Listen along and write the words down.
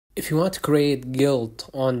If you want to create guild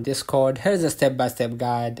on Discord, here's a step-by-step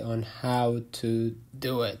guide on how to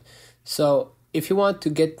do it. So if you want to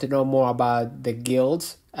get to know more about the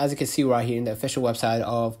guilds, as you can see right here in the official website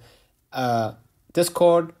of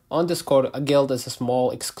Discord, on Discord, a guild is a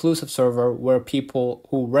small exclusive server where people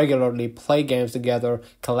who regularly play games together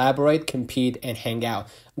collaborate, compete, and hang out.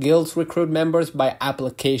 Guilds recruit members by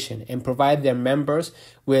application and provide their members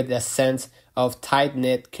with a sense of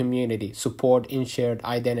tight-knit community, support, and shared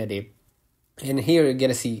identity. And here you're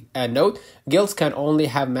gonna see a note. Guilds can only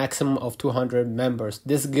have maximum of 200 members.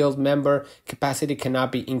 This guild member capacity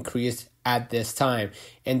cannot be increased at this time.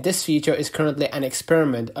 And this feature is currently an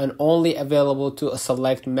experiment and only available to a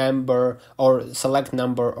select member or select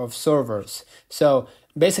number of servers. So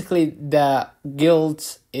basically the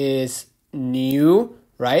guilds is new,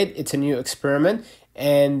 right? It's a new experiment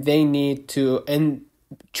and they need to, and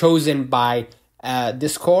chosen by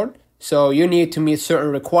Discord. So you need to meet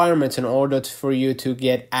certain requirements in order for you to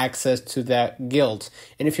get access to that guild.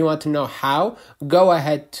 And if you want to know how, go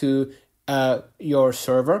ahead to your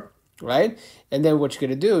server, right? And then what you're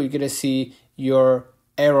going to do, you're going to see your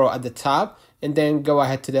arrow at the top and then go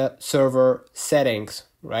ahead to the server settings,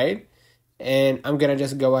 right? And I'm going to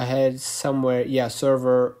just go ahead somewhere,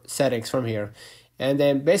 server settings from here. And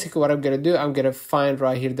then basically what I'm going to do, I'm going to find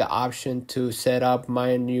right here the option to set up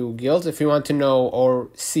my new guilds. If you want to know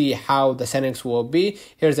or see how the settings will be,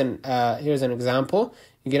 here's an example.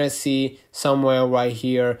 You're going to see somewhere right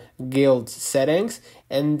here, guild settings.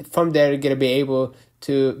 And from there, you're going to be able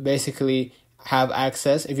to basically have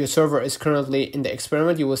access. If your server is currently in the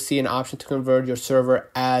experiment, you will see an option to convert your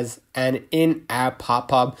server as an in-app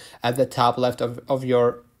pop-up at the top left of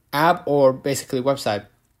your app or basically website.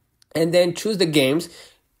 And then choose the games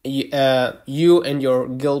you and your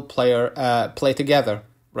guild player play together,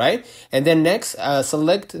 right? And then next,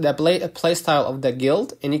 select the play style of the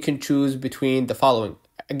guild, and you can choose between the following.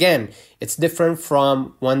 Again, it's different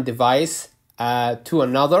from one device to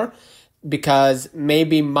another because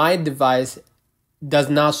maybe my device does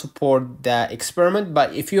not support the experiment,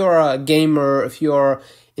 but if you're a gamer, if you're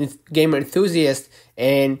a gamer enthusiast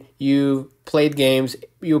and you played games,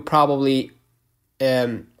 you probably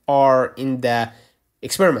are in the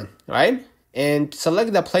experiment, right? And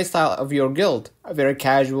select the playstyle of your guild. Very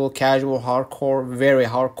casual, hardcore, very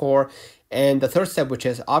hardcore. And the third step, which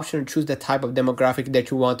is option, choose the type of demographic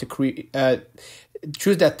that you want to create.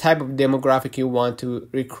 Choose the type of demographic you want to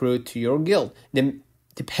recruit to your guild. Then,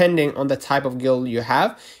 depending on the type of guild you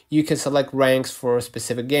have, you can select ranks for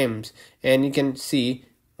specific games. And you can see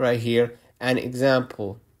right here an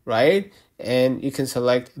example, right? And you can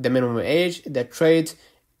select the minimum age, the traits,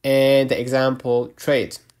 and the example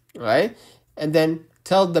traits, right? And then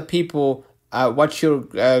tell the people what your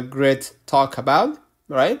grid talks about,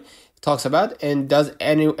 and does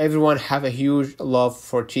everyone have a huge love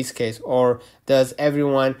for cheesecakes, or does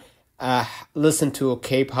everyone listen to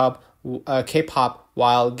K-pop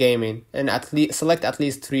while gaming? And select at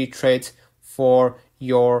least 3 traits for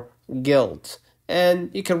your guild. And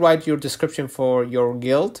you can write your description for your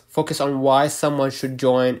guild. Focus on why someone should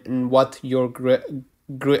join and what your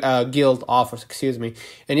guild offers,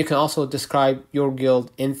 and you can also describe your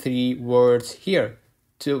guild in 3 words here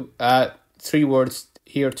too.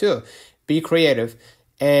 Be creative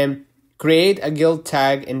and create a guild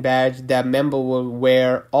tag and badge that member will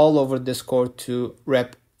wear all over Discord to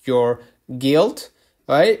rep your guild,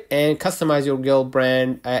 right? And customize your guild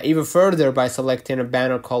brand even further by selecting a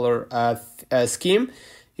banner color scheme.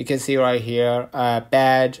 You can see right here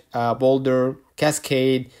badge, boulder,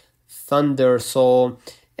 cascade, Thunder Soul,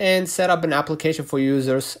 and set up an application for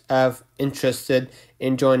users interested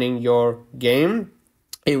in joining your game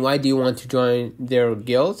and why do you want to join their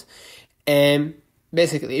guild. And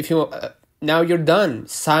basically, if you now you're done,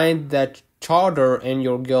 sign that charter and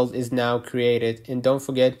your guild is now created. And don't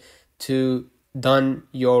forget to done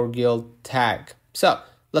your guild tag. So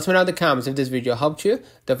let me know in the comments if this video helped you.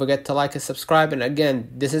 Don't forget to like and subscribe. And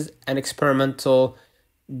again, this is an experimental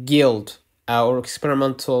guild or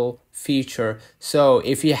experimental feature. So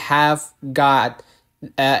if you got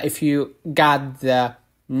the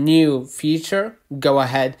new feature, go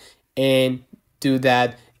ahead and do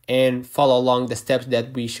that and follow along the steps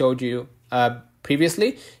that we showed you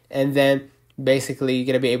previously, and then basically you're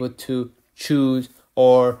gonna be able to choose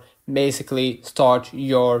or basically start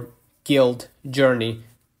your guild journey.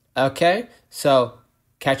 Okay, so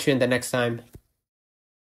catch you in the next time.